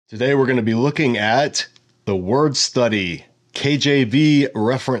Today we're going to be looking at the Word Study KJV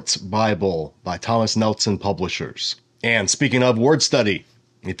Reference Bible by Thomas Nelson Publishers. And speaking of Word Study,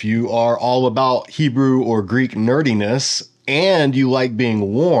 if you are all about Hebrew or Greek nerdiness and you like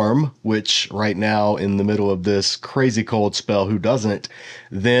being warm, which right now in the middle of this crazy cold spell, who doesn't,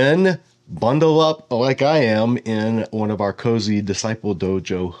 then bundle up like I am in one of our cozy Disciple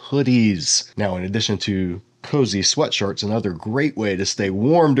Dojo hoodies. Now, in addition to cozy sweatshirts, another great way to stay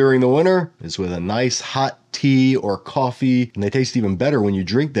warm during the winter is with a nice hot tea or coffee, and they taste even better when you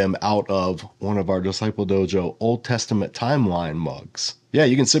drink them out of one of our Disciple Dojo Old Testament timeline mugs. Yeah,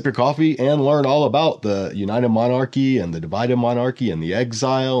 you can sip your coffee and learn all about the United Monarchy and the Divided Monarchy and the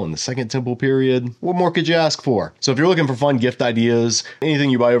exile and the Second Temple period. What more could you ask for? So if you're looking for fun gift ideas, anything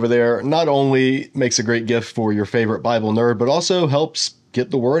you buy over there not only makes a great gift for your favorite Bible nerd, but also helps get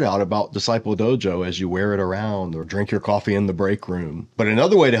the word out about Disciple Dojo as you wear it around or drink your coffee in the break room. But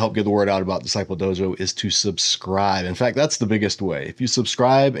another way to help get the word out about Disciple Dojo is to subscribe. In fact, that's the biggest way. If you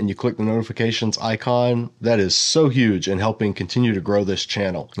subscribe and you click the notifications icon, that is so huge in helping continue to grow this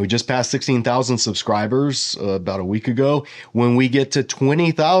channel. We just passed 16,000 subscribers about a week ago. When we get to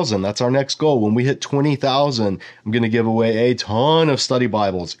 20,000, that's our next goal. When we hit 20,000, I'm going to give away a ton of study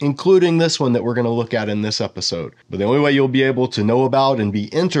Bibles, including this one that we're going to look at in this episode. But the only way you'll be able to know about and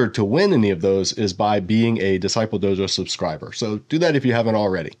be entered to win any of those is by being a Disciple Dojo subscriber. So do that if you haven't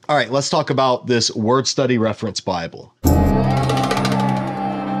already. All right, let's talk about this Word Study Reference Bible.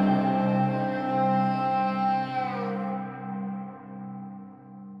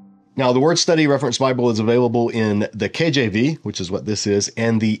 Now, the Word Study Reference Bible is available in the KJV, which is what this is,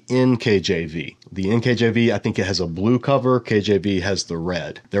 and the NKJV. The NKJV, I think it has a blue cover. KJV has the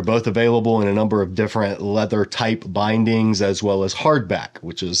red. They're both available in a number of different leather type bindings as well as hardback,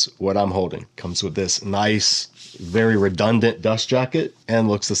 which is what I'm holding. Comes with this nice, very redundant dust jacket and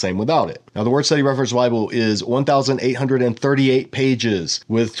looks the same without it. Now, the Word Study Reference Bible is 1,838 pages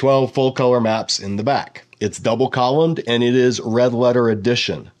with 12 full color maps in the back. It's double columned and it is red letter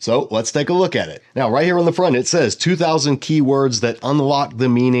edition. So let's take a look at it. Now, right here on the front, it says 2,000 keywords that unlock the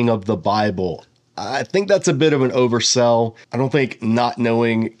meaning of the Bible. I think that's a bit of an oversell. I don't think not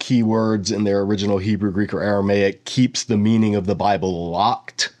knowing keywords in their original Hebrew, Greek, or Aramaic keeps the meaning of the Bible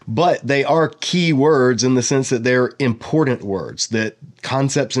locked. But they are key words in the sense that they're important words, that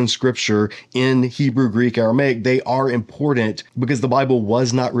concepts in Scripture in Hebrew, Greek, Aramaic, they are important because the Bible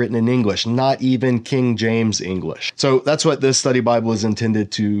was not written in English, not even King James English. So that's what this study Bible is intended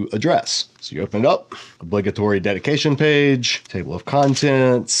to address. So you open it up, obligatory dedication page, table of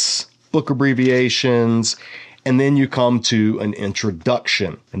contents, book abbreviations, and then you come to an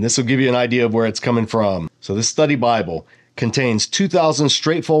introduction. And this will give you an idea of where it's coming from. So this study Bible contains 2,000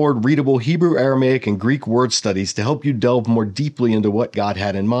 straightforward, readable Hebrew, Aramaic, and Greek word studies to help you delve more deeply into what God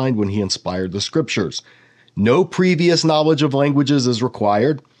had in mind when he inspired the Scriptures. No previous knowledge of languages is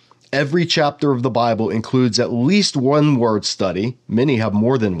required. Every chapter of the Bible includes at least one word study. Many have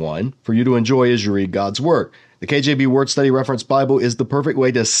more than one for you to enjoy as you read God's Word. The KJV Word Study Reference Bible is the perfect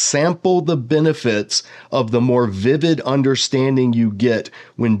way to sample the benefits of the more vivid understanding you get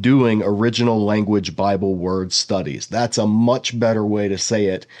when doing original language Bible word studies. That's a much better way to say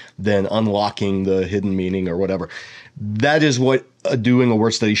it than unlocking the hidden meaning or whatever. That is what doing a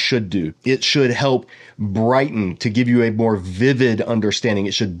word study should do. It should help brighten, to give you a more vivid understanding.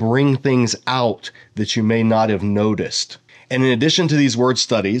 It should bring things out that you may not have noticed. And in addition to these word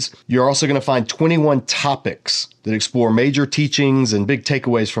studies, you're also going to find 21 topics that explore major teachings and big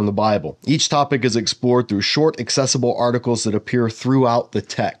takeaways from the Bible. Each topic is explored through short, accessible articles that appear throughout the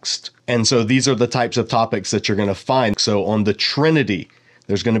text. And so these are the types of topics that you're going to find. So on the Trinity,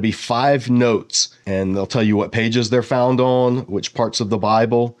 there's going to be 5 notes, and they'll tell you what pages they're found on, which parts of the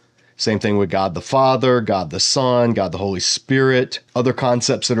Bible. Same thing with God the Father, God the Son, God the Holy Spirit. Other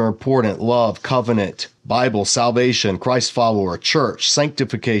concepts that are important: love, covenant, Bible, salvation, Christ follower, church,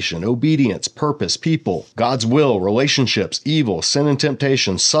 sanctification, obedience, purpose, people, God's will, relationships, evil, sin and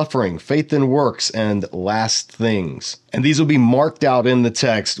temptation, suffering, faith and works, and last things. And these will be marked out in the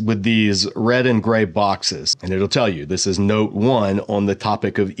text with these red and gray boxes. And it'll tell you this is note 1 on the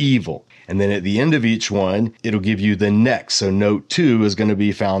topic of evil. And then at the end of each one, it'll give you the next. So note 2 is going to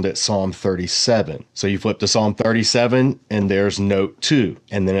be found at Psalm 37. So you flip to Psalm 37 and there's note 2.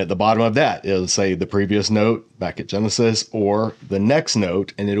 And then at the bottom of that, it'll say the previous note back at Genesis, or the next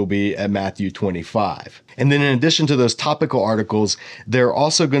note, and it'll be at Matthew 25. And then in addition to those topical articles, there are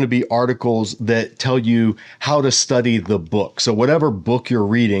also going to be articles that tell you how to study the book. So whatever book you're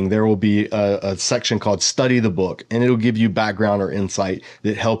reading, there will be a section called Study the Book, and it'll give you background or insight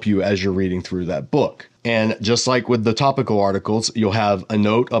that help you as you're reading through that book. And just like with the topical articles, you'll have a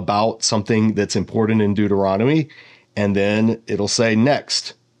note about something that's important in Deuteronomy, and then it'll say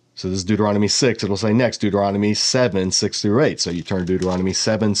next. So this is Deuteronomy 6. It'll say next, Deuteronomy 7, 6 through 8. So you turn Deuteronomy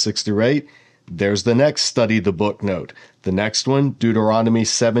 7, 6 through 8. There's the next study the book note. The next one, Deuteronomy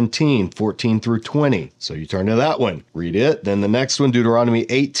 17, 14 through 20. So you turn to that one, read it. Then the next one, Deuteronomy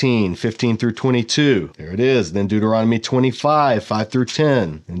 18, 15 through 22. There it is. Then Deuteronomy 25, 5 through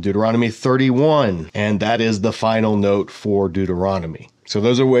 10. And Deuteronomy 31. And that is the final note for Deuteronomy. So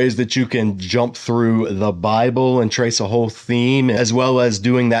those are ways that you can jump through the Bible and trace a whole theme, as well as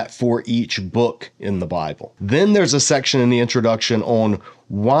doing that for each book in the Bible. Then there's a section in the introduction on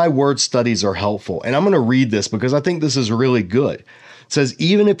why word studies are helpful. And I'm going to read this because I think this is really good. It says,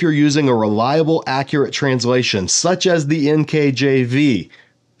 even if you're using a reliable, accurate translation, such as the NKJV,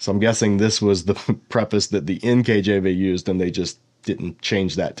 so I'm guessing this was the preface that the NKJV used and they just didn't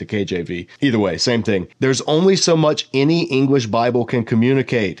change that to KJV. Either way, same thing. There's only so much any English Bible can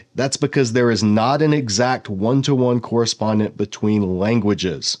communicate. That's because there is not an exact one-to-one correspondent between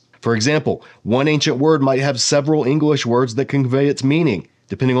languages. For example, one ancient word might have several English words that convey its meaning,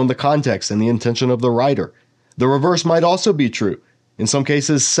 depending on the context and the intention of the writer. The reverse might also be true. In some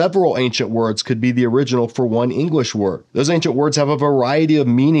cases, several ancient words could be the original for one English word. Those ancient words have a variety of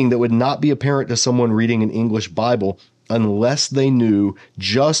meaning that would not be apparent to someone reading an English Bible unless they knew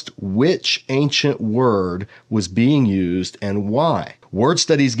just which ancient word was being used and why. Word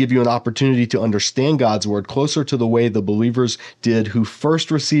studies give you an opportunity to understand God's word closer to the way the believers did who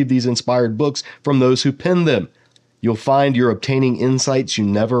first received these inspired books from those who penned them. You'll find you're obtaining insights you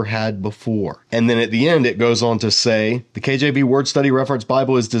never had before. And then at the end, it goes on to say, the KJV Word Study Reference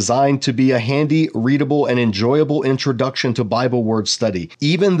Bible is designed to be a handy, readable, and enjoyable introduction to Bible word study.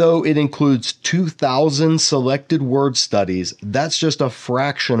 Even though it includes 2,000 selected word studies, that's just a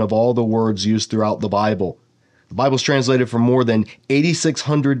fraction of all the words used throughout the Bible. The Bible is translated from more than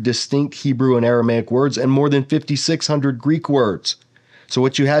 8,600 distinct Hebrew and Aramaic words and more than 5,600 Greek words. So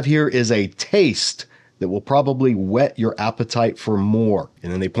what you have here is a taste that will probably whet your appetite for more.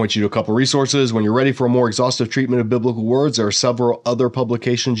 And then they point you to a couple resources. When you're ready for a more exhaustive treatment of biblical words, there are several other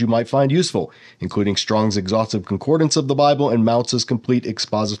publications you might find useful, including Strong's Exhaustive Concordance of the Bible and Mounce's Complete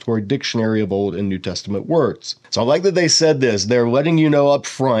Expository Dictionary of Old and New Testament Words. So I like that they said this. They're letting you know up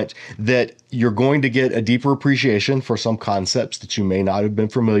front that you're going to get a deeper appreciation for some concepts that you may not have been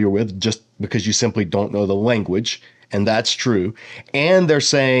familiar with just because you simply don't know the language. And that's true. And they're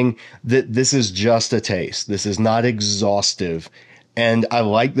saying that this is just a taste. This is not exhaustive. And I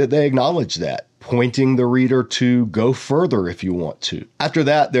like that they acknowledge that, pointing the reader to go further if you want to. After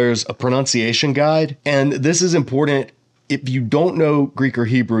that, there's a pronunciation guide. And this is important. If you don't know Greek or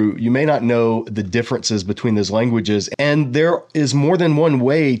Hebrew, you may not know the differences between those languages. And there is more than one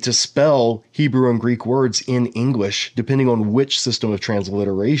way to spell Hebrew and Greek words in English, depending on which system of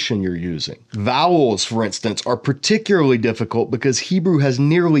transliteration you're using. Vowels, for instance, are particularly difficult because Hebrew has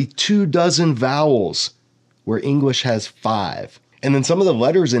nearly 24 vowels, where English has 5. And then some of the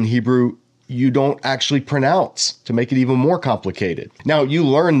letters in Hebrew you don't actually pronounce to make it even more complicated. Now, you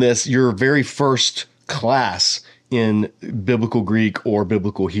learn this your very first class in biblical Greek or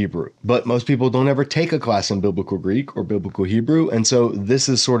biblical Hebrew. But most people don't ever take a class in biblical Greek or biblical Hebrew. And so this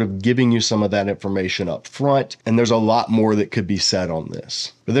is sort of giving you some of that information up front. And there's a lot more that could be said on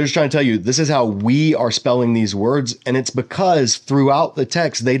this. But they're just trying to tell you, this is how we are spelling these words. And it's because throughout the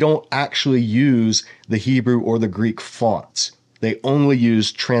text, they don't actually use the Hebrew or the Greek fonts. They only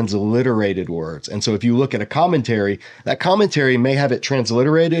use transliterated words. And so if you look at a commentary, that commentary may have it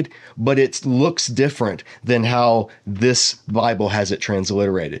transliterated, but it looks different than how this Bible has it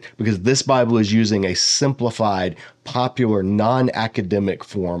transliterated, because this Bible is using a simplified, popular, non-academic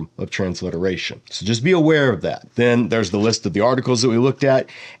form of transliteration. So just be aware of that. Then there's the list of the articles that we looked at.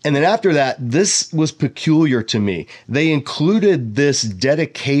 And then after that, this was peculiar to me. They included this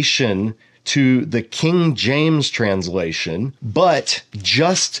dedication to the King James translation, but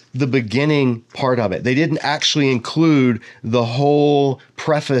just the beginning part of it. They didn't actually include the whole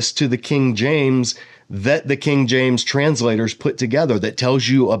preface to the King James that the King James translators put together that tells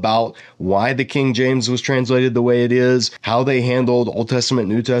you about why the King James was translated the way it is, how they handled Old Testament,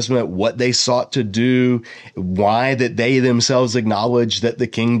 New Testament, what they sought to do, why that they themselves acknowledged that the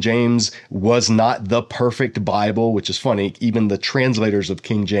King James was not the perfect Bible, which is funny. Even the translators of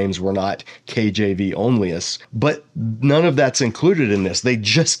King James were not KJV onlyists, but none of that's included in this. They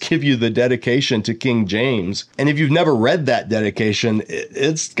just give you the dedication to King James. And if you've never read that dedication,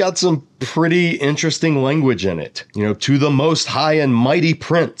 it's got some pretty interesting interesting language in it. To the most high and mighty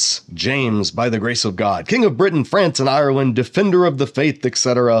prince, James, by the grace of God, King of Britain, France, and Ireland, defender of the faith,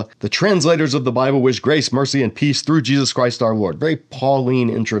 etc. The translators of the Bible wish grace, mercy, and peace through Jesus Christ our Lord. Very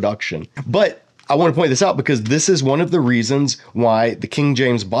Pauline introduction. But I want to point this out because this is one of the reasons why the King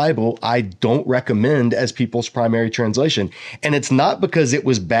James Bible I don't recommend as people's primary translation. And it's not because it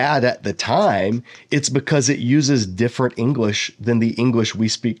was bad at the time, it's because it uses different English than the English we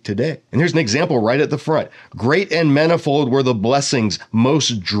speak today. And here's an example right at the front. Great and manifold were the blessings,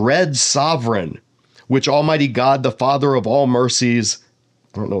 most dread sovereign, which Almighty God, the Father of all mercies,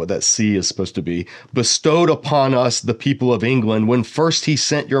 I don't know what that C is supposed to be, bestowed upon us, the people of England, when first he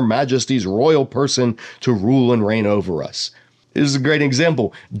sent your majesty's royal person to rule and reign over us. This is a great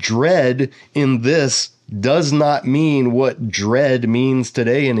example. Dread in this does not mean what dread means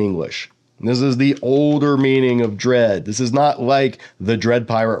today in English. This is the older meaning of dread. This is not like the Dread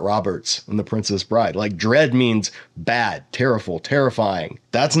Pirate Roberts in The Princess Bride. Like dread means bad, terrible, terrifying.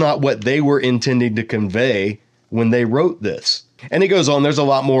 That's not what they were intending to convey when they wrote this. And it goes on. There's a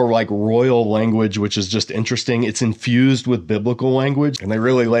lot more like royal language, which is just interesting. It's infused with biblical language, and they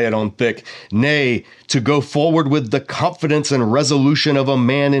really lay it on thick. Nay, to go forward with the confidence and resolution of a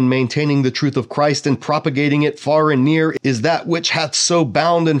man in maintaining the truth of Christ and propagating it far and near is that which hath so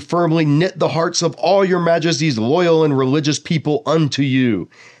bound and firmly knit the hearts of all your majesty's loyal and religious people unto you,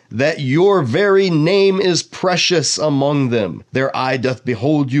 that your very name is precious among them. Their eye doth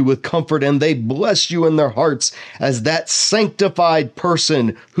behold you with comfort, and they bless you in their hearts as that sanctified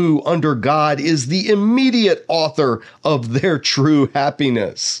person who under God is the immediate author of their true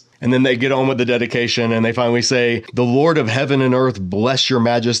happiness. And then they get on with the dedication and they finally say, the Lord of heaven and earth bless your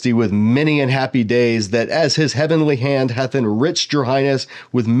majesty with many and happy days, that as his heavenly hand hath enriched your highness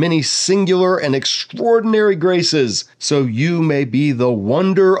with many singular and extraordinary graces, so you may be the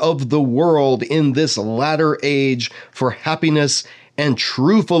wonder of the world in this latter age for happiness and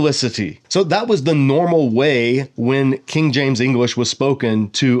true felicity. So that was the normal way when King James English was spoken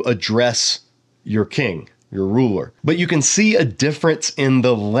to address your king, your ruler. But you can see a difference in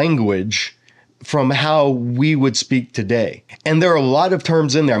the language from how we would speak today. And there are a lot of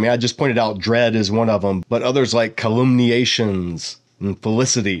terms in there. I mean, I just pointed out dread is one of them, but others like calumniations and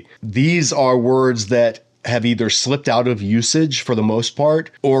felicity. These are words that have either slipped out of usage for the most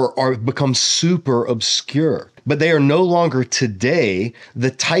part or are become super obscure. But they are no longer today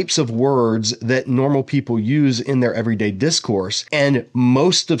the types of words that normal people use in their everyday discourse. And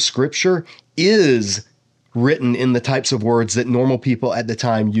most of Scripture is written in the types of words that normal people at the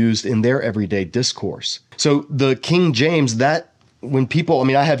time used in their everyday discourse. So the King James, that when people, I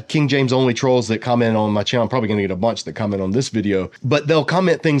mean, I have King James only trolls that comment on my channel. I'm probably going to get a bunch that comment on this video, but they'll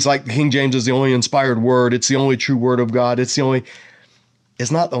comment things like King James is the only inspired word. It's the only true word of God. It's not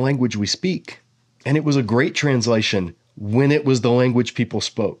the language we speak. And it was a great translation when it was the language people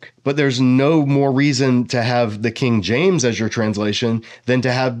spoke. But there's no more reason to have the King James as your translation than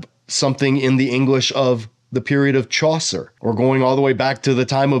to have something in the English of the period of Chaucer, or going all the way back to the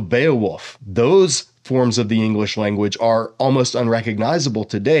time of Beowulf. Those forms of the English language are almost unrecognizable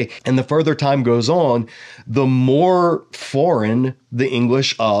today. And the further time goes on, the more foreign the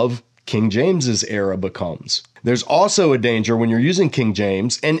English of King James's era becomes. There's also a danger when you're using King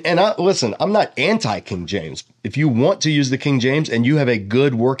James, listen, I'm not anti-King James. If you want to use the King James and you have a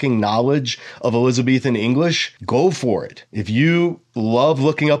good working knowledge of Elizabethan English, go for it. If you love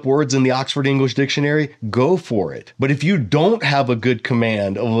looking up words in the Oxford English Dictionary, go for it. But if you don't have a good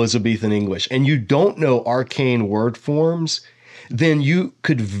command of Elizabethan English and you don't know arcane word forms, then you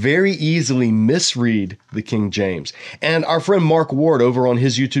could very easily misread the King James. And our friend Mark Ward over on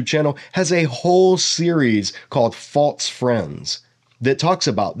his YouTube channel has a whole series called False Friends that talks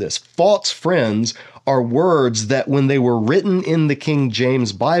about this. False friends are words that when they were written in the King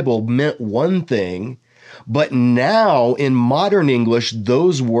James Bible meant one thing, but now in modern English,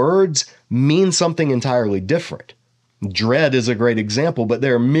 those words mean something entirely different. Dread is a great example, but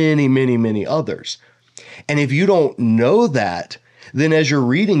there are many, many, many others. And if you don't know that, then as you're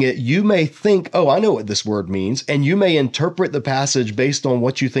reading it, you may think, oh, I know what this word means. And you may interpret the passage based on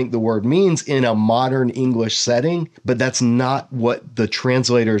what you think the word means in a modern English setting. But that's not what the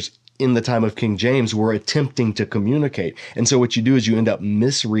translators in the time of King James were attempting to communicate. And so what you do is you end up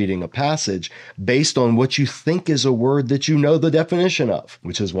misreading a passage based on what you think is a word that you know the definition of,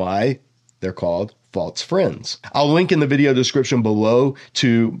 which is why They're called false friends. I'll link in the video description below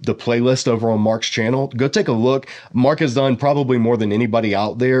to the playlist over on Mark's channel. Go take a look. Mark has done probably more than anybody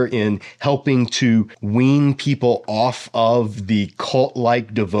out there in helping to wean people off of the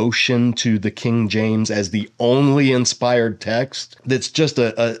cult-like devotion to the King James as the only inspired text. That's just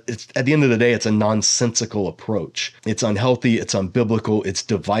it's, at the end of the day, it's a nonsensical approach. It's unhealthy, it's unbiblical, it's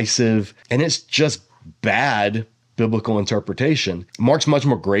divisive, and it's just bad biblical interpretation. Mark's much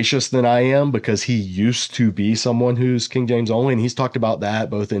more gracious than I am because he used to be someone who's King James only, and he's talked about that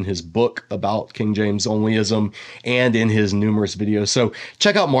both in his book about King James onlyism and in his numerous videos. So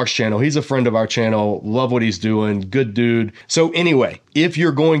check out Mark's channel. He's a friend of our channel. Love what he's doing. Good dude. So anyway, if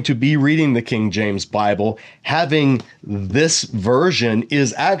you're going to be reading the King James Bible, having this version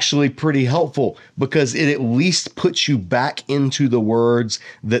is actually pretty helpful because it at least puts you back into the words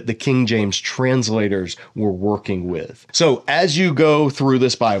that the King James translators were working with. So as you go through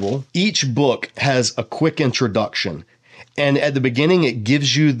this Bible, each book has a quick introduction. And at the beginning, it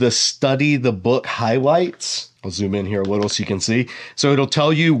gives you the study the book highlights. I'll zoom in here a little so you can see. So it'll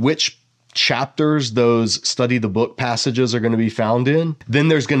tell you which chapters those study the book passages are going to be found in. Then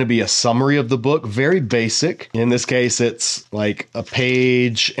there's going to be a summary of the book, very basic. In this case, it's like a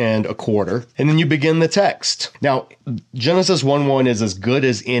page and a quarter. And then you begin the text. Now, Genesis 1:1 is as good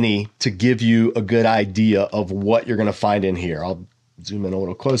as any to give you a good idea of what you're going to find in here. I'll zoom in a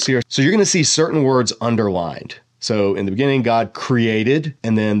little close here. So you're going to see certain words underlined. So in the beginning, God created,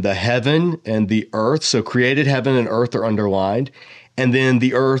 and then the heaven and the earth. So created heaven and earth are underlined. And then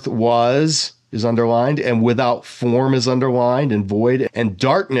the earth is underlined, and without form is underlined, and void, and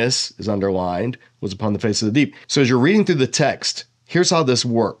darkness is underlined, was upon the face of the deep. So as you're reading through the text, here's how this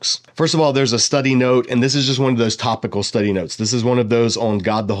works. First of all, there's a study note, and this is just one of those topical study notes. This is one of those on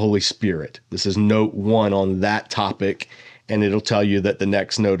God the Holy Spirit. This is note 1 on that topic, and it'll tell you that the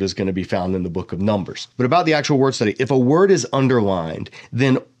next note is going to be found in the book of Numbers. But about the actual word study, if a word is underlined,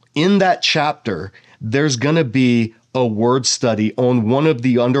 then in that chapter, there's going to be a word study on one of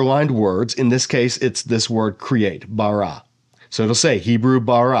the underlined words. In this case, it's this word create, bara. So it'll say Hebrew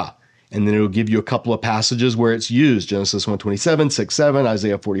bara, and then it'll give you a couple of passages where it's used. Genesis 1:27, 6:7,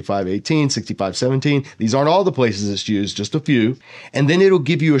 Isaiah 45:18, 65:17. These aren't all the places it's used, just a few. And then it'll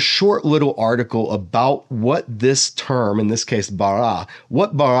give you a short little article about what this term, in this case bara,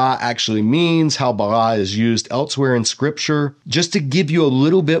 what bara actually means, how bara is used elsewhere in Scripture, just to give you a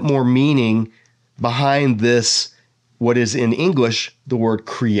little bit more meaning behind this, what is in English, the word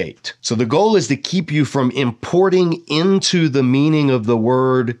create. So the goal is to keep you from importing into the meaning of the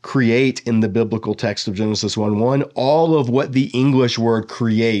word create in the biblical text of Genesis 1:1, all of what the English word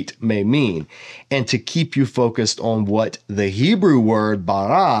create may mean, and to keep you focused on what the Hebrew word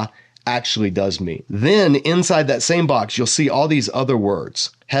bara actually does mean. Then inside that same box, you'll see all these other words.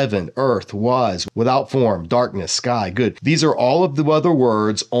 Heaven, earth, was, without form, darkness, sky, good. These are all of the other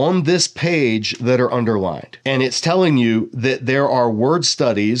words on this page that are underlined. And it's telling you that there are word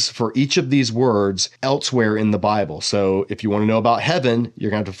studies for each of these words elsewhere in the Bible. So if you want to know about heaven,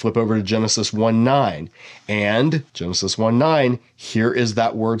 you're going to have to flip over to Genesis 1:9. And Genesis 1:9, here is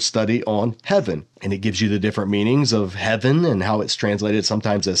that word study on heaven. And it gives you the different meanings of heaven and how it's translated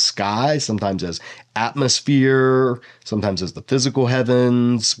sometimes as sky, sometimes as atmosphere, sometimes as the physical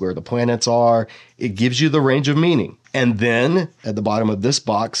heavens, where the planets are. It gives you the range of meaning. And then at the bottom of this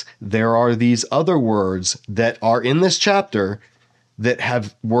box, there are these other words that are in this chapter that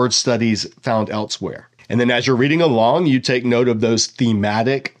have word studies found elsewhere. And then as you're reading along, you take note of those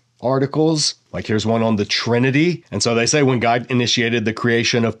thematic articles. Like here's one on the Trinity. And so they say when God initiated the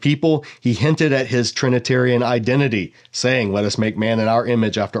creation of people, he hinted at his Trinitarian identity, saying, let us make man in our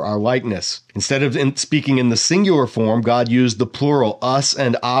image after our likeness. Instead of speaking in the singular form, God used the plural, us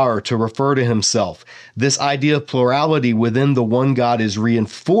and our, to refer to himself. This idea of plurality within the one God is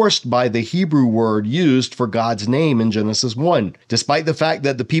reinforced by the Hebrew word used for God's name in Genesis 1. Despite the fact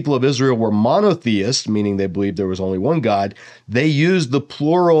that the people of Israel were monotheists, meaning they believed there was only one God, they used the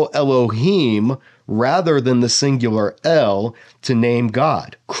plural Elohim rather than the singular El to name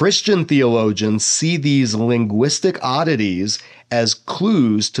God. Christian theologians see these linguistic oddities as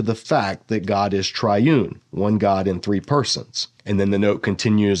clues to the fact that God is triune, one God in three persons. And then the note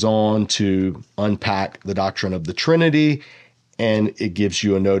continues on to unpack the doctrine of the Trinity, and it gives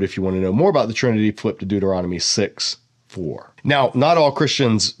you a note if you want to know more about the Trinity, flip to Deuteronomy 6, 4. Now, not all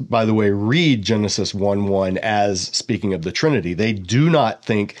Christians, by the way, read Genesis 1:1 as speaking of the Trinity. They do not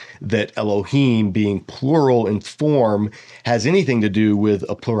think that Elohim, being plural in form, has anything to do with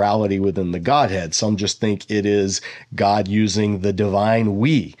a plurality within the Godhead. Some just think it is God using the divine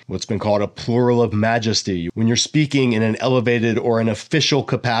we, what's been called a plural of majesty. When you're speaking in an elevated or an official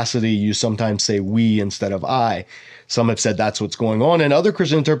capacity, you sometimes say we instead of I. Some have said that's what's going on, and other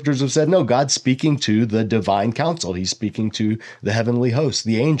Christian interpreters have said, no, God's speaking to the divine council. He's speaking to the heavenly hosts,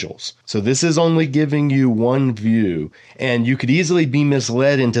 the angels. So this is only giving you one view, and you could easily be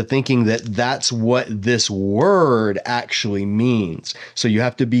misled into thinking that that's what this word actually means. So you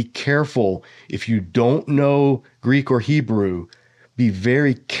have to be careful. If you don't know Greek or Hebrew, be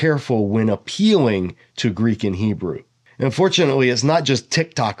very careful when appealing to Greek and Hebrew. Unfortunately, it's not just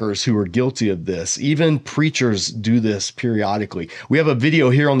TikTokers who are guilty of this. Even preachers do this periodically. We have a video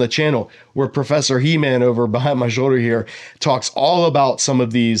here on the channel where Professor He-Man over behind my shoulder here talks all about some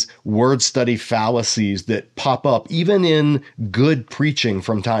of these word study fallacies that pop up even in good preaching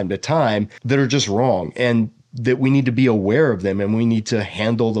from time to time that are just wrong, and that we need to be aware of them, and we need to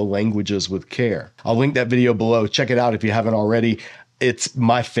handle the languages with care. I'll link that video below. Check it out if you haven't already. It's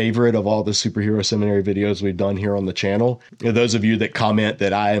my favorite of all the superhero seminary videos we've done here on the channel. Those of you that comment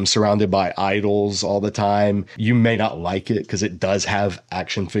that I am surrounded by idols all the time, you may not like it because it does have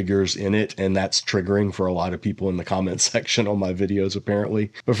action figures in it, and that's triggering for a lot of people in the comment section on my videos,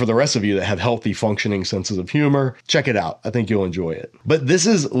 apparently. But for the rest of you that have healthy, functioning senses of humor, check it out. I think you'll enjoy it. But this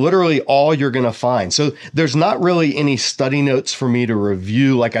is literally all you're going to find. So there's not really any study notes for me to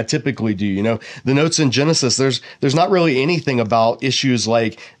review like I typically do. You know, the notes in Genesis, there's not really anything about issues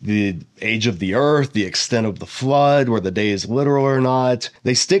like the age of the earth, the extent of the flood, where the day is literal or not.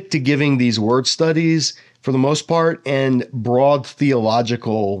 They stick to giving these word studies for the most part and broad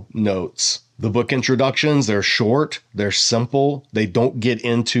theological notes. The book introductions, they're short, they're simple, they don't get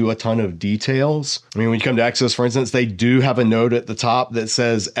into a ton of details. I mean, when you come to Exodus, for instance, they do have a note at the top that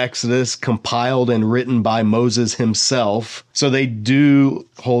says Exodus compiled and written by Moses himself. So they do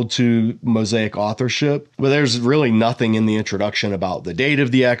hold to Mosaic authorship, but there's really nothing in the introduction about the date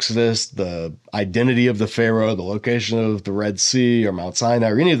of the Exodus, the identity of the Pharaoh, the location of the Red Sea or Mount Sinai,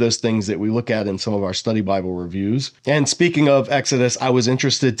 or any of those things that we look at in some of our study Bible reviews. And speaking of Exodus, I was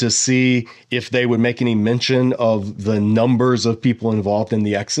interested to see if they would make any mention of the numbers of people involved in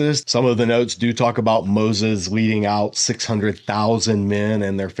the Exodus. Some of the notes do talk about Moses leading out 600,000 men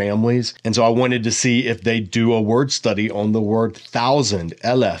and their families. And so I wanted to see if they do a word study on the word thousand,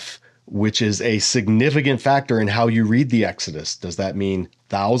 Aleph, which is a significant factor in how you read the Exodus. Does that mean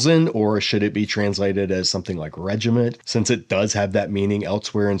thousand, or should it be translated as something like regiment, since it does have that meaning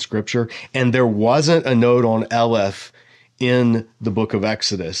elsewhere in Scripture? And there wasn't a note on Aleph in the book of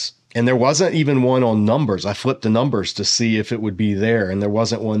Exodus. And there wasn't even one on numbers. I flipped the numbers to see if it would be there, and there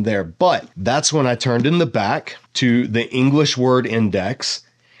wasn't one there. But that's when I turned in the back to the English word index,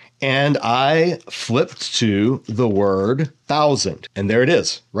 and I flipped to the word thousand. And there it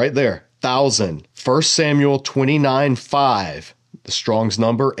is, right there, thousand. 1 Samuel 29:5, the Strong's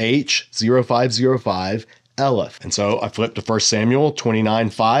number H0505, Aleph. And so I flipped to 1 Samuel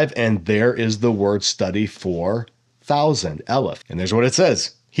 29:5, and there is the word study for thousand, Aleph. And there's what it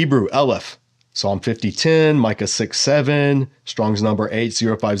says. Hebrew, Aleph. Psalm 50:10, Micah 6:7, Strong's number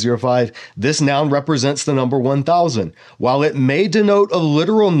 80505. This noun represents the number 1,000. While it may denote a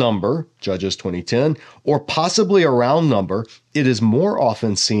literal number, Judges 20:10, or possibly a round number, it is more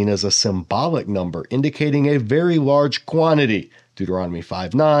often seen as a symbolic number, indicating a very large quantity. Deuteronomy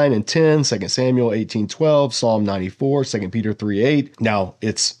 5:9 and 10, 2 Samuel 18:12, Psalm 94, 2 Peter 3:8. Now,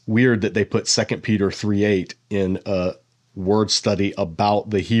 it's weird that they put 2 Peter 3:8 in a word study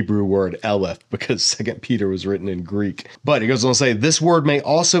about the Hebrew word Aleph, because 2 Peter was written in Greek. But it goes on to say, this word may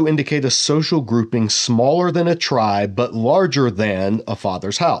also indicate a social grouping smaller than a tribe, but larger than a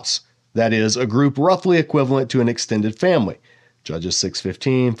father's house. That is, a group roughly equivalent to an extended family. Judges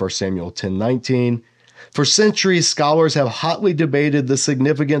 6:15, 1 Samuel 10:19. For centuries, scholars have hotly debated the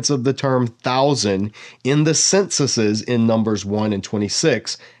significance of the term thousand in the censuses in Numbers 1 and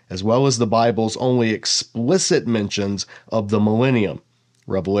 26, as well as the Bible's only explicit mentions of the millennium,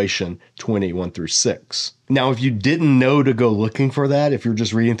 Revelation 20:1-6. Now, if you didn't know to go looking for that, if you're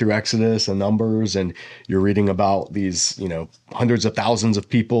just reading through Exodus and Numbers and you're reading about these, hundreds of thousands of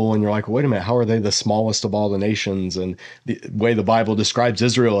people, and you're like, wait a minute, how are they the smallest of all the nations? And the way the Bible describes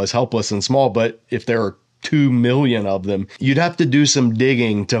Israel as helpless and small, but if there are 2 million of them. You'd have to do some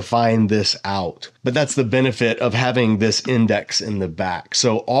digging to find this out. But that's the benefit of having this index in the back.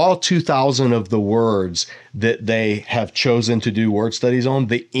 So all 2,000 of the words that they have chosen to do word studies on,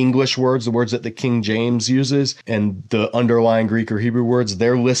 the English words, the words that the King James uses, and the underlying Greek or Hebrew words,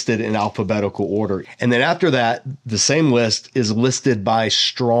 they're listed in alphabetical order. And then after that, the same list is listed by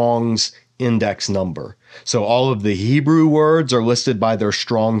Strong's index number. So all of the Hebrew words are listed by their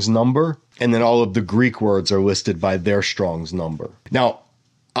Strong's number, and then all of the Greek words are listed by their Strong's number. Now,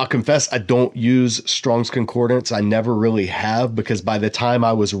 I'll confess I don't use Strong's Concordance. I never really have, because by the time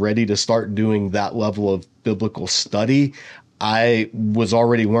I was ready to start doing that level of biblical study, I was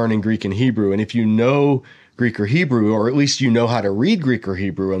already learning Greek and Hebrew. And if you know Greek or Hebrew, or at least you know how to read Greek or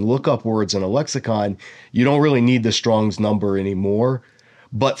Hebrew and look up words in a lexicon, you don't really need the Strong's number anymore.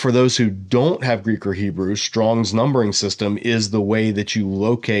 But for those who don't have Greek or Hebrew, Strong's numbering system is the way that you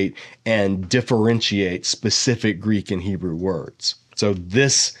locate and differentiate specific Greek and Hebrew words. So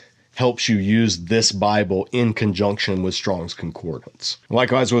this helps you use this Bible in conjunction with Strong's Concordance.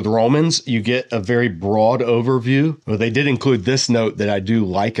 Likewise with Romans, you get a very broad overview. Well, they did include this note that I do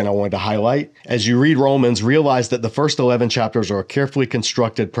like and I wanted to highlight. As you read Romans, realize that the first 11 chapters are a carefully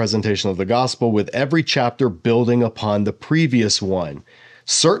constructed presentation of the gospel, with every chapter building upon the previous one.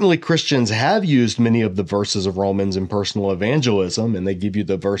 Certainly Christians have used many of the verses of Romans in personal evangelism, and they give you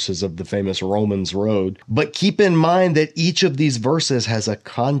the verses of the famous Romans Road. But keep in mind that each of these verses has a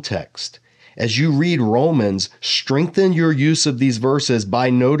context. As you read Romans, strengthen your use of these verses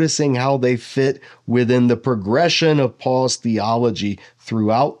by noticing how they fit within the progression of Paul's theology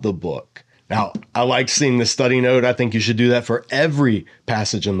throughout the book. Now, I like seeing the study note. I think you should do that for every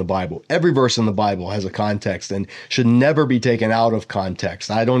passage in the Bible. Every verse in the Bible has a context and should never be taken out of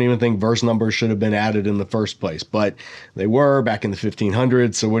context. I don't even think verse numbers should have been added in the first place, but they were back in the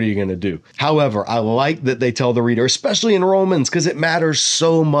 1500s, so what are you going to do? However, I like that they tell the reader, especially in Romans, because it matters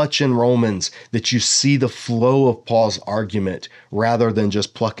so much in Romans that you see the flow of Paul's argument rather than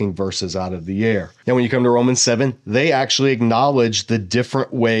just plucking verses out of the air. Now, when you come to Romans 7, they actually acknowledge the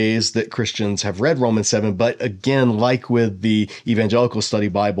different ways that Christians have read Romans 7, but again, like with the Evangelical Study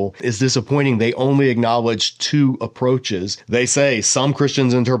Bible, is disappointing. They only acknowledge two approaches. They say some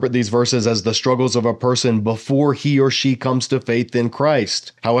Christians interpret these verses as the struggles of a person before he or she comes to faith in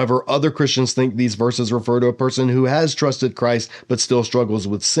Christ. However, other Christians think these verses refer to a person who has trusted Christ but still struggles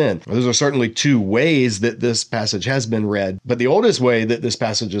with sin. Those are certainly two ways that this passage has been read, but the oldest way that this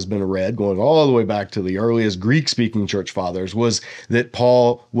passage has been read, going all the way back to the earliest Greek-speaking church fathers, was that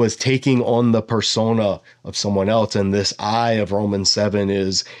Paul was taking on the persona of someone else, and this I of Romans 7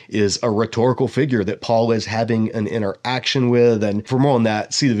 is a rhetorical figure that Paul is having an interaction with. And for more on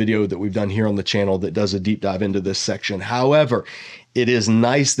that, see the video that we've done here on the channel that does a deep dive into this section. However, it is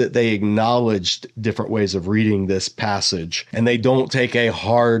nice that they acknowledged different ways of reading this passage, and they don't take a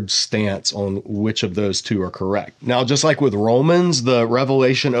hard stance on which of those two are correct. Now, just like with Romans, the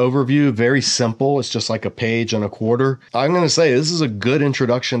Revelation overview, very simple. It's just like a page and a quarter. I'm going to say this is a good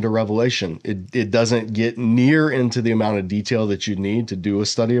introduction to Revelation. It doesn't get near into the amount of detail that you need to do a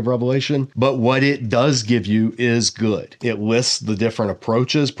study of Revelation, but what it does give you is good. It lists the different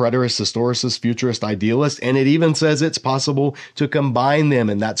approaches, preterist, historicist, futurist, idealist, and it even says it's possible to combine them,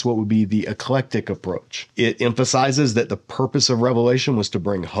 and that's what would be the eclectic approach. It emphasizes that the purpose of Revelation was to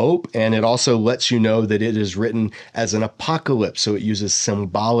bring hope, and it also lets you know that it is written as an apocalypse, so it uses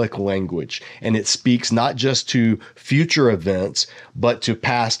symbolic language, and it speaks not just to future events, but to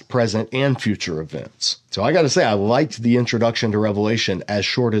past, present, and future events. So I got to say, I liked the introduction to Revelation, as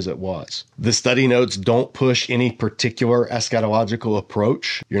short as it was. The study notes don't push any particular eschatological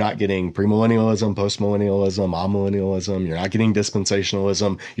approach. You're not getting premillennialism, postmillennialism, amillennialism. You're not getting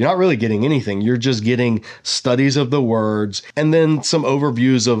dispensationalism. You're not really getting anything. You're just getting studies of the words and then some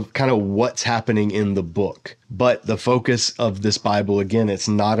overviews of kind of what's happening in the book. But the focus of this Bible, again, it's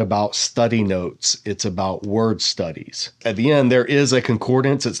not about study notes. It's about word studies. At the end, there is a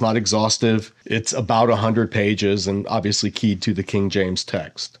concordance. It's not exhaustive. It's about 100 pages and obviously keyed to the King James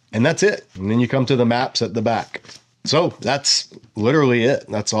text. And that's it. And then you come to the maps at the back. So that's literally it.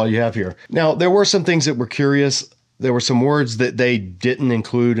 That's all you have here. Now, there were some things that were curious. There were some words that they didn't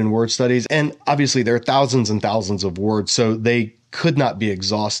include in word studies. And obviously, there are thousands and thousands of words, so they could not be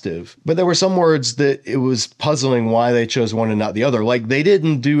exhaustive. But there were some words that it was puzzling why they chose one and not the other. Like, they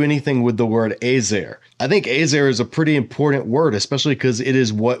didn't do anything with the word azer. I think azer is a pretty important word, especially because it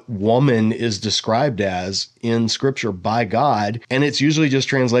is what woman is described as in Scripture by God. And it's usually just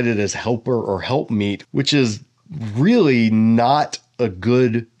translated as helper or helpmeet, which is really not a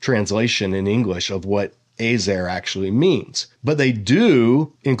good translation in English of what azer actually means. But they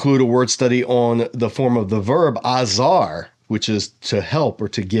do include a word study on the form of the verb azar, which is to help or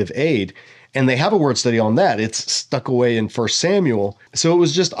to give aid. And they have a word study on that. It's stuck away in 1 Samuel. So it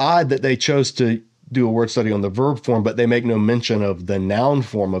was just odd that they chose to do a word study on the verb form, but they make no mention of the noun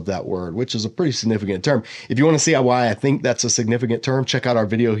form of that word, which is a pretty significant term. If you want to see why I think that's a significant term, check out our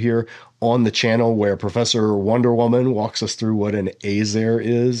video here on the channel where Professor Wonder Woman walks us through what an azer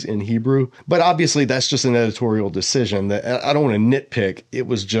is in Hebrew. But obviously that's just an editorial decision that I don't want to nitpick. It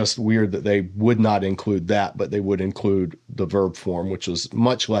was just weird that they would not include that, but they would include the verb form, which was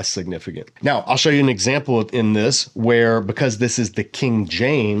much less significant. Now, I'll show you an example in this where, because this is the King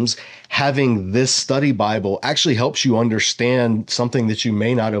James, having this study Bible actually helps you understand something that you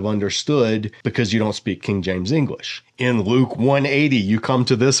may not have understood because you don't speak King James English. In Luke 180, you come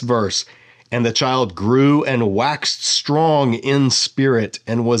to this verse, and the child grew and waxed strong in spirit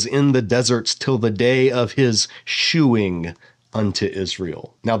and was in the deserts till the day of his shewing unto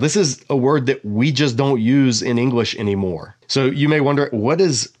Israel. Now, this is a word that we just don't use in English anymore. So you may wonder, what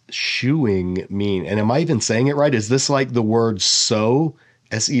does shewing mean? And am I even saying it right? Is this like the word sow?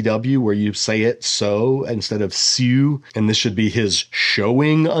 S-E-W, where you say it so instead of sew, and this should be his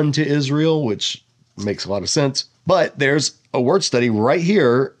showing unto Israel, which makes a lot of sense. But there's a word study right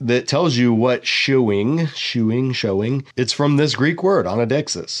here that tells you what showing, it's from this Greek word,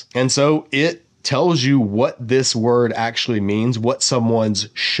 anadexis. And so it tells you what this word actually means, what someone's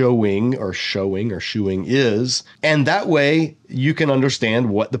showing is. And that way you can understand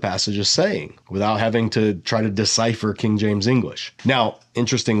what the passage is saying without having to try to decipher King James English. Now,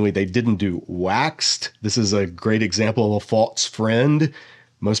 interestingly, they didn't do waxed. This is a great example of a false friend.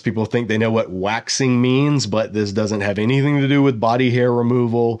 Most people think they know what waxing means, but this doesn't have anything to do with body hair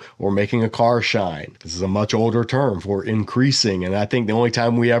removal or making a car shine. This is a much older term for increasing, and I think the only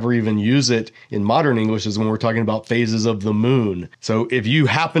time we ever even use it in modern English is when we're talking about phases of the moon. So if you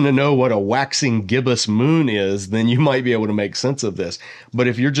happen to know what a waxing gibbous moon is, then you might be able to make sense of this. But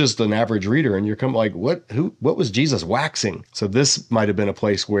if you're just an average reader and you're coming like, what was Jesus waxing? So this might have been a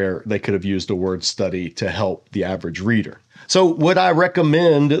place where they could have used a word study to help the average reader. So would I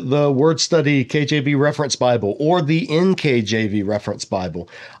recommend the Word Study KJV Reference Bible or the NKJV Reference Bible?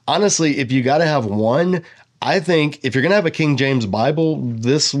 Honestly, if you got to have one, I think if you're going to have a King James Bible,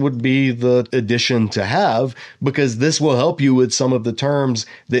 this would be the edition to have, because this will help you with some of the terms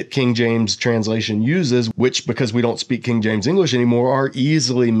that King James translation uses, which, because we don't speak King James English anymore, are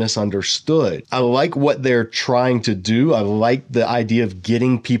easily misunderstood. I like what they're trying to do. I like the idea of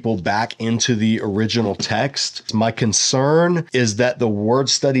getting people back into the original text. My concern is that the word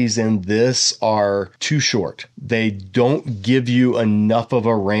studies in this are too short. They don't give you enough of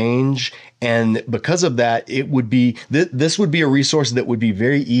a range. And because of that, it would be, this would be a resource that would be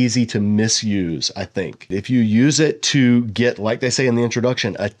very easy to misuse, I think. If you use it to get, like they say in the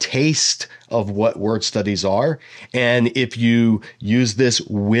introduction, a taste of what word studies are, and if you use this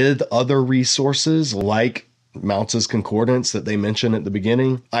with other resources like Mounce's Concordance that they mentioned at the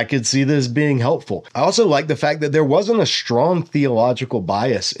beginning, I could see this being helpful. I also like the fact that there wasn't a strong theological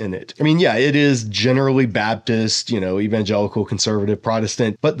bias in it. I mean, yeah, it is generally Baptist, evangelical, conservative,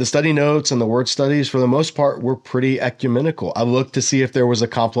 Protestant, but the study notes and the word studies, for the most part, were pretty ecumenical. I looked to see if there was a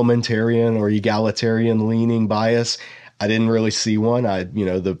complementarian or egalitarian leaning bias. I didn't really see one.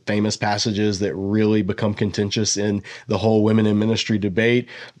 The famous passages that really become contentious in the whole women in ministry debate,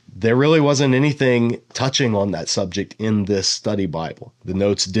 there really wasn't anything touching on that subject in this study Bible. The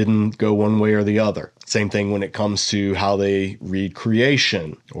notes didn't go one way or the other. Same thing when it comes to how they read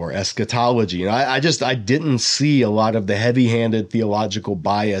creation or eschatology. And I didn't see a lot of the heavy-handed theological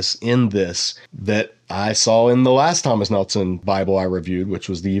bias in this that I saw in the last Thomas Nelson Bible I reviewed, which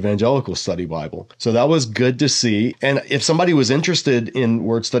was the Evangelical Study Bible. So that was good to see. And if somebody was interested in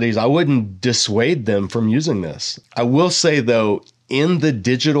word studies, I wouldn't dissuade them from using this. I will say, though, in the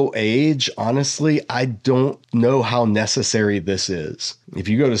digital age, honestly, I don't know how necessary this is. If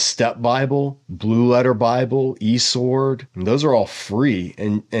you go to Step Bible, Blue Letter Bible, eSword, those are all free,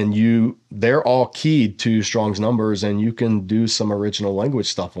 and they're all keyed to Strong's numbers, and you can do some original language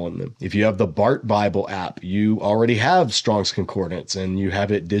stuff on them. If you have the Bart Bible app, you already have Strong's Concordance, and you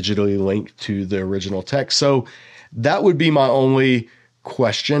have it digitally linked to the original text. So that would be my only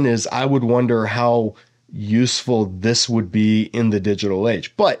question, is I would wonder how useful this would be in the digital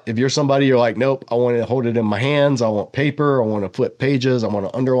age. But if you're somebody, you're like, nope, I want to hold it in my hands, I want paper, I want to flip pages, I want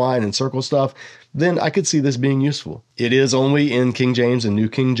to underline and circle stuff, then I could see this being useful. It is only in King James and New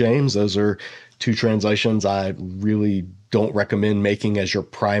King James. Those are two translations I really don't recommend making as your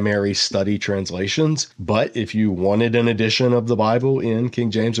primary study translations. But if you wanted an edition of the Bible in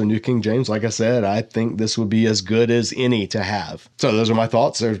King James or New King James, like I said, I think this would be as good as any to have. So those are my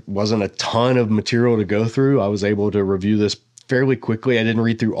thoughts. There wasn't a ton of material to go through. I was able to review this fairly quickly. I didn't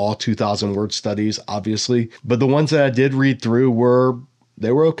read through all 2,000 word studies, obviously, but the ones that I did read through were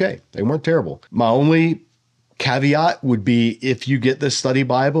okay. They weren't terrible. My only caveat would be, if you get this study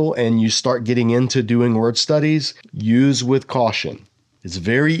Bible and you start getting into doing word studies, use with caution. It's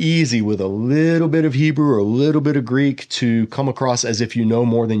very easy with a little bit of Hebrew or a little bit of Greek to come across as if you know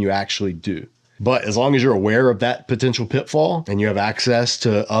more than you actually do. But as long as you're aware of that potential pitfall and you have access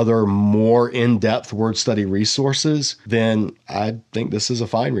to other more in-depth word study resources, then I think this is a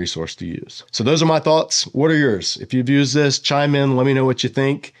fine resource to use. So those are my thoughts. What are yours? If you've used this, chime in, let me know what you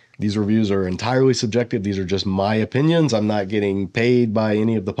think. These reviews are entirely subjective. These are just my opinions. I'm not getting paid by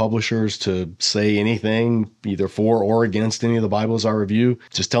any of the publishers to say anything either for or against any of the Bibles I review.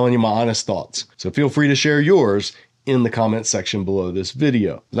 Just telling you my honest thoughts. So feel free to share yours in the comment section below this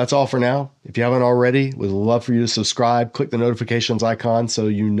video. That's all for now. If you haven't already, we'd love for you to subscribe, click the notifications icon so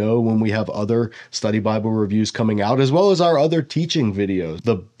you know when we have other study Bible reviews coming out, as well as our other teaching videos.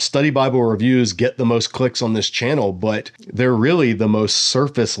 The study Bible reviews get the most clicks on this channel, but they're really the most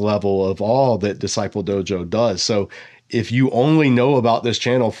surface level of all that Disciple Dojo does. So if you only know about this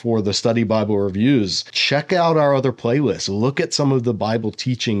channel for the study Bible reviews, check out our other playlists. Look at some of the Bible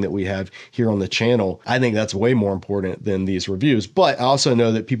teaching that we have here on the channel. I think that's way more important than these reviews, but I also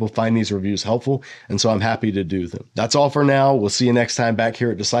know that people find these reviews helpful, and so I'm happy to do them. That's all for now. We'll see you next time back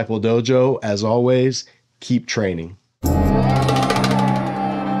here at Disciple Dojo. As always, keep training.